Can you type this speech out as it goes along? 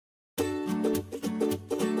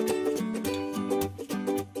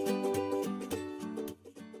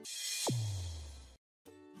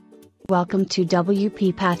Welcome to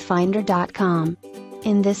wppathfinder.com.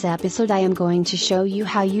 In this episode I am going to show you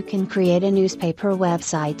how you can create a newspaper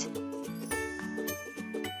website.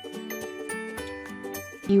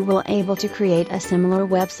 You will able to create a similar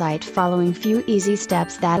website following few easy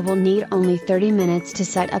steps that will need only 30 minutes to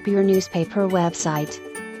set up your newspaper website.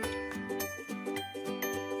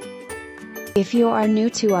 If you are new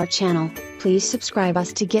to our channel, please subscribe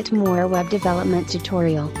us to get more web development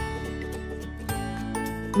tutorial.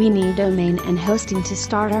 We need domain and hosting to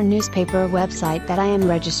start our newspaper website that I am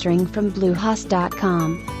registering from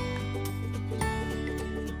Bluehost.com.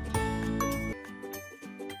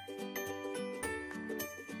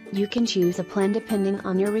 You can choose a plan depending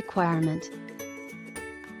on your requirement.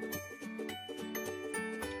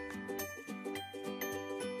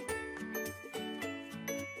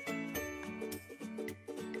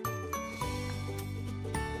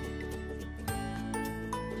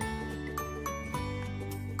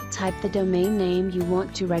 Type the domain name you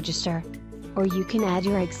want to register, or you can add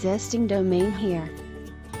your existing domain here.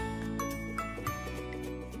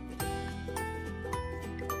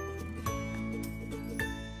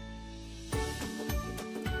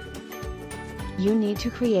 You need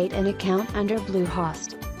to create an account under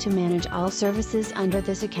Bluehost to manage all services under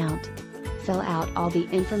this account. Fill out all the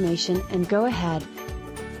information and go ahead.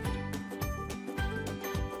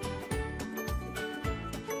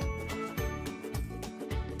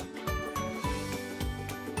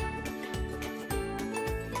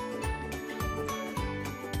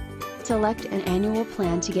 Select an annual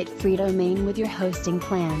plan to get free domain with your hosting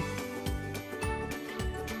plan.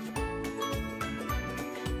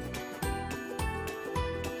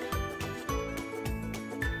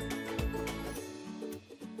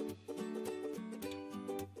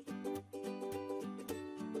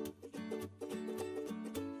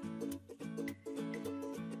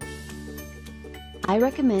 I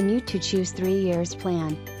recommend you to choose 3 years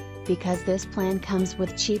plan, because this plan comes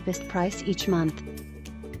with cheapest price each month.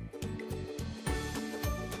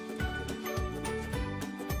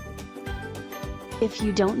 If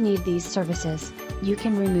you don't need these services, you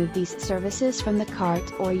can remove these services from the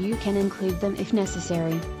cart or you can include them if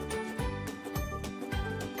necessary.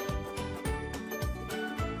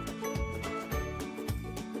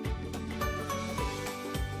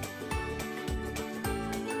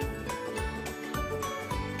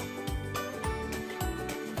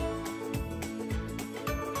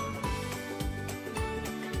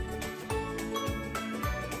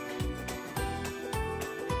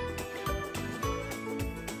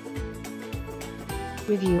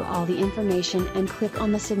 Review all the information and click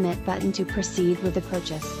on the Submit button to proceed with the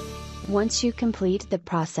purchase. Once you complete the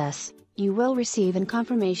process, you will receive a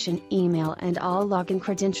confirmation email and all login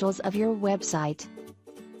credentials of your website.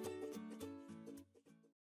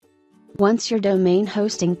 Once your domain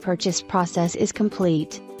hosting purchase process is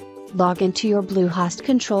complete, log into your Bluehost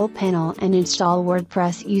control panel and install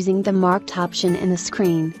WordPress using the marked option in the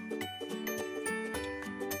screen.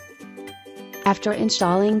 After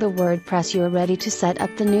installing the WordPress, you're ready to set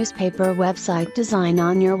up the newspaper website design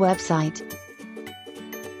on your website.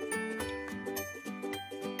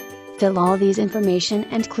 Fill all these information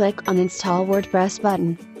and click on Install WordPress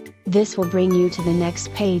button. This will bring you to the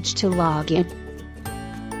next page to log in.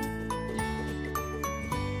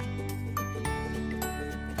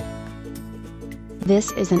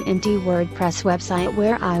 This is an empty WordPress website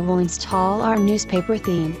where I will install our newspaper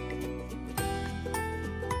theme.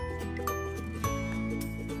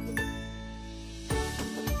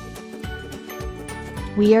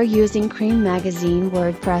 We are using Cream Magazine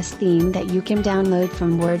WordPress theme that you can download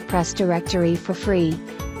from WordPress directory for free.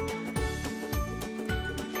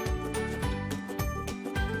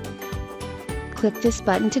 Click this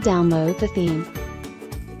button to download the theme.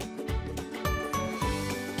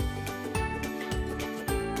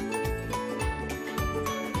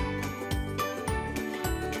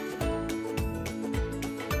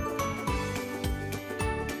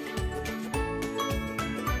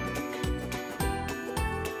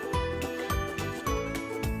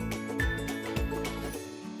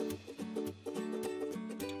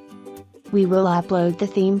 We will upload the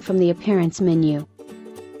theme from the Appearance menu.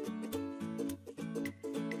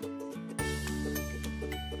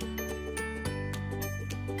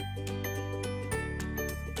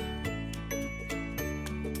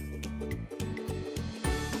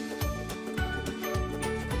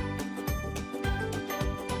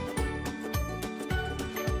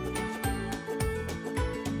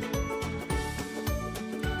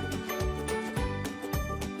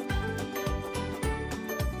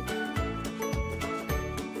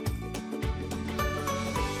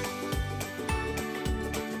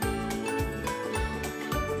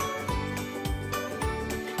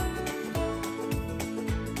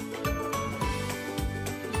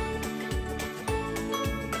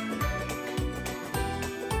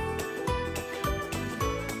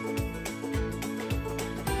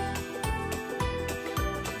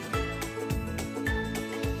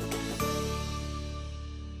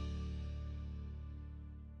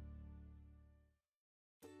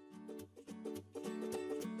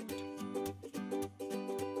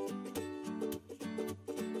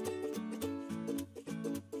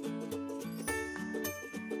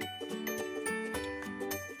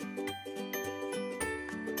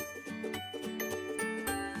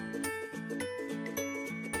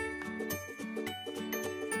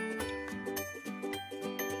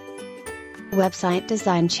 Website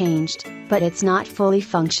design changed, but it's not fully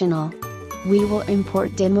functional. We will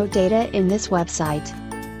import demo data in this website.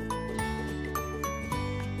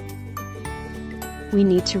 We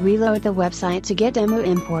need to reload the website to get demo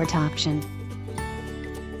import option.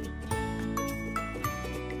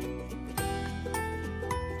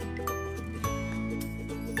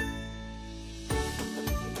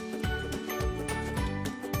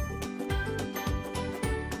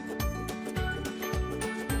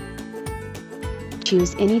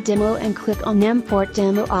 Choose any demo and click on Import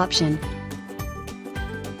Demo option.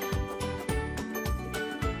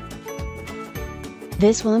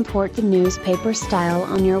 This will import the newspaper style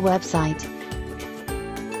on your website.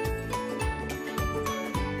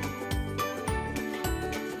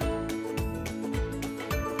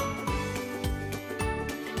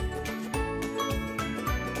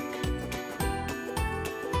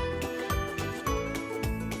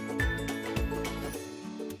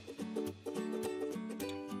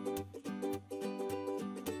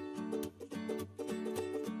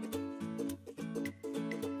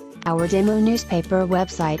 Our demo newspaper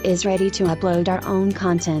website is ready to upload our own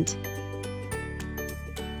content.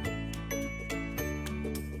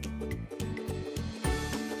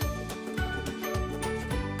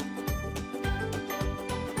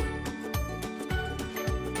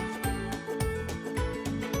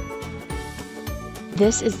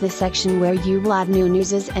 This is the section where you will add new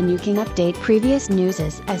newses and you can update previous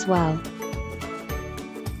newses as well.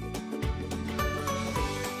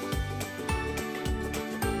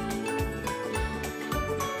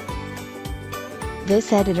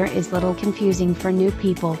 This editor is little confusing for new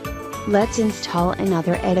people. Let's install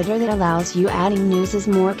another editor that allows you adding newses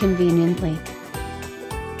more conveniently.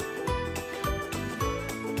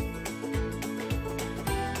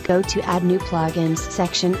 Go to Add New Plugins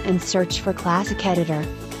section and search for Classic Editor.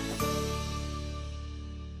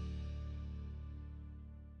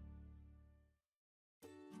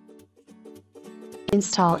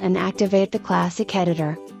 Install and activate the Classic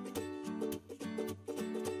Editor.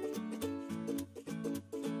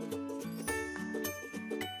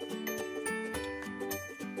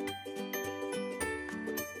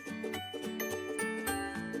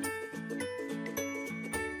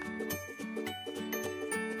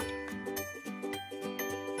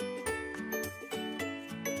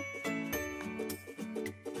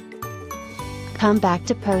 Come back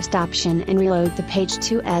to Post option and reload the page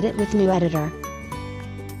to edit with new editor.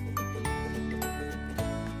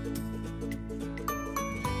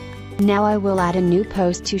 Now I will add a new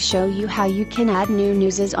post to show you how you can add new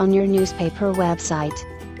newses on your newspaper website.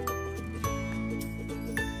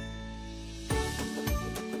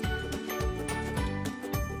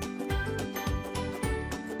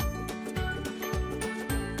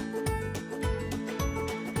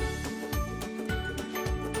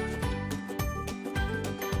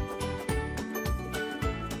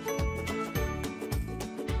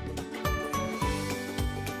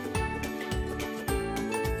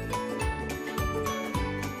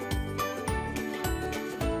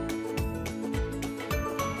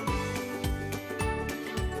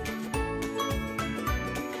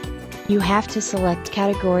 You have to select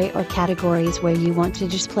category or categories where you want to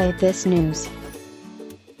display this news.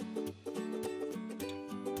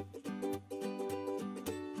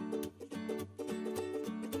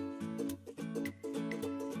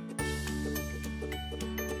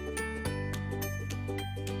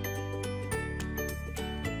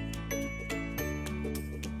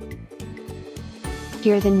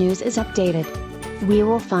 Here the news is updated. We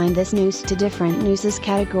will find this news to different newses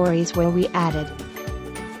categories where we added.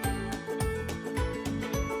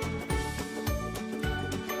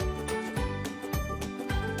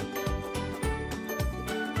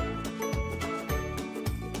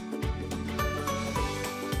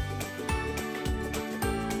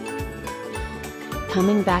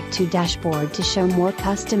 Coming back to dashboard to show more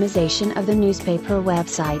customization of the newspaper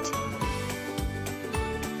website.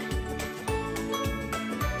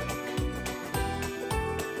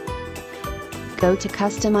 Go to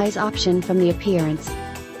Customize option from the appearance.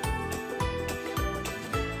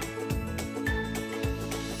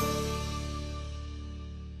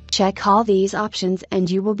 Check all these options and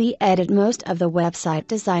you will be edit most of the website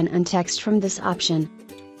design and text from this option.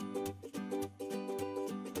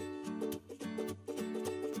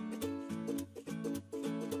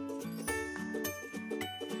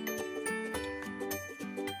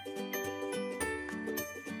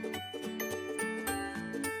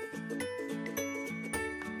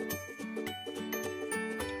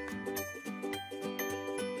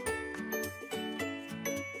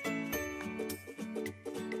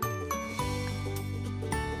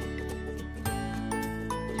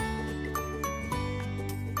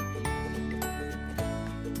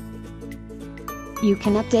 You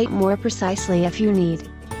can update more precisely if you need.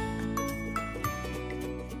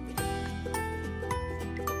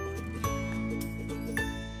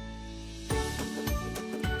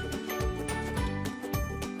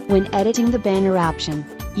 When editing the banner option,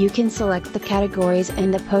 you can select the categories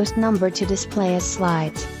and the post number to display as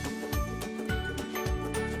slides.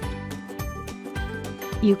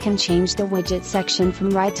 You can change the widget section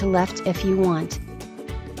from right to left if you want.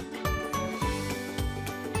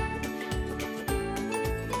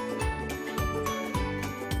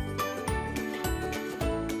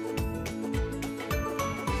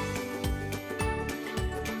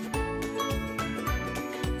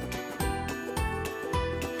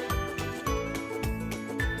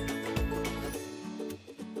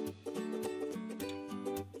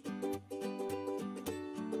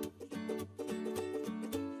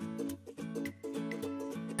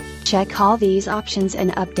 Check all these options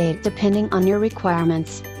and update depending on your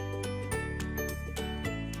requirements.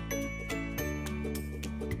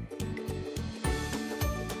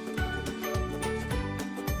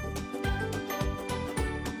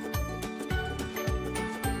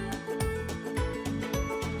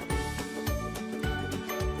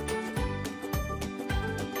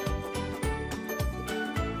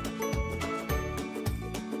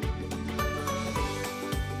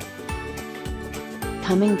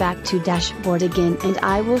 Coming back to dashboard again, and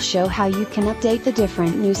I will show how you can update the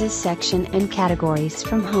different news section and categories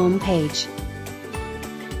from home page.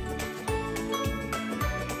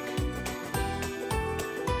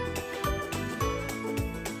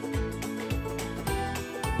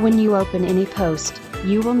 When you open any post,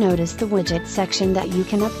 you will notice the widget section that you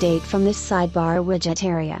can update from this sidebar widget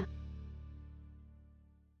area.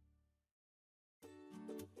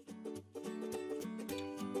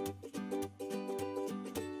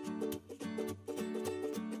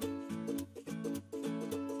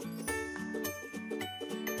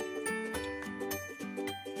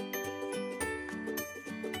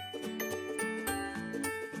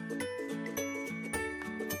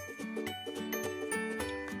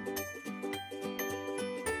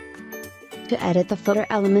 To edit the footer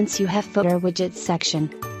elements, you have Footer Widgets section.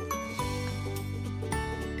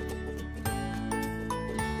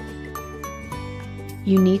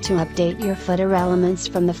 You need to update your footer elements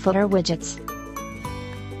from the footer widgets.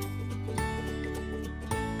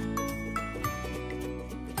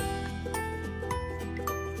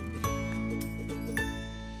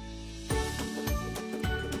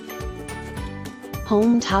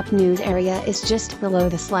 Home top news area is just below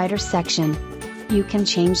the slider section. You can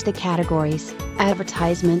change the categories,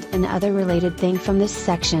 advertisement and other related thing from this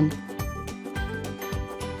section.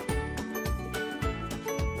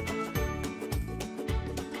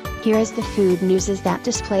 Here is the food news that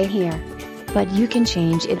display here. But you can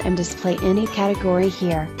change it and display any category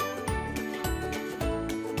here.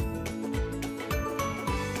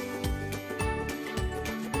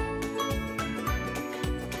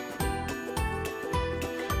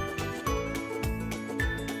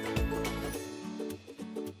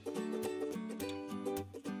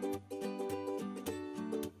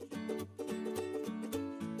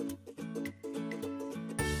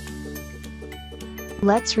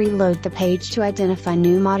 Let's reload the page to identify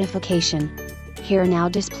new modification. Here now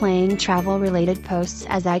displaying travel related posts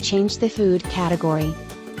as I change the food category.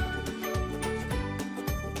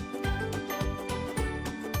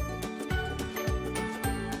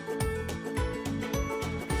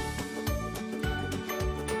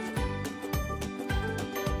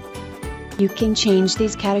 You can change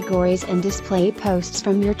these categories and display posts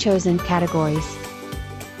from your chosen categories.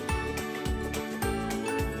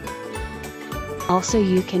 Also,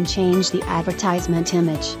 you can change the advertisement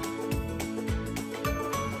image.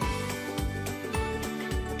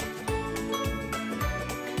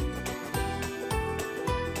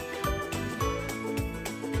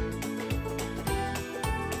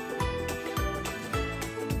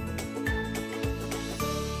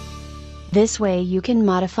 This way you can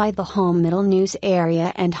modify the home middle news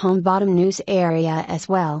area and home bottom news area as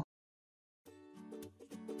well.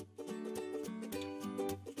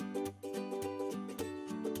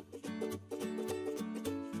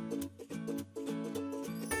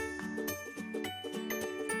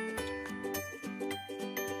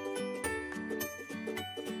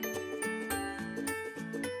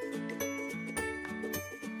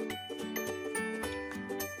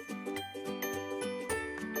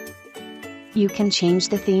 You can change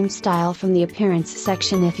the theme style from the appearance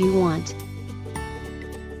section if you want.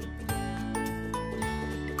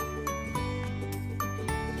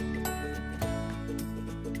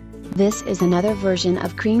 This is another version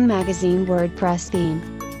of Cream Magazine WordPress theme.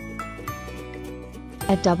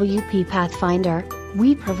 At WP Pathfinder,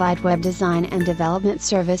 we provide web design and development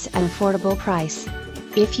service at an affordable price.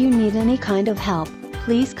 If you need any kind of help,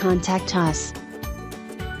 please contact us.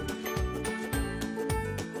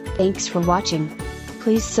 Thanks for watching.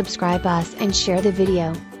 Please subscribe us and share the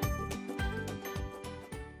video.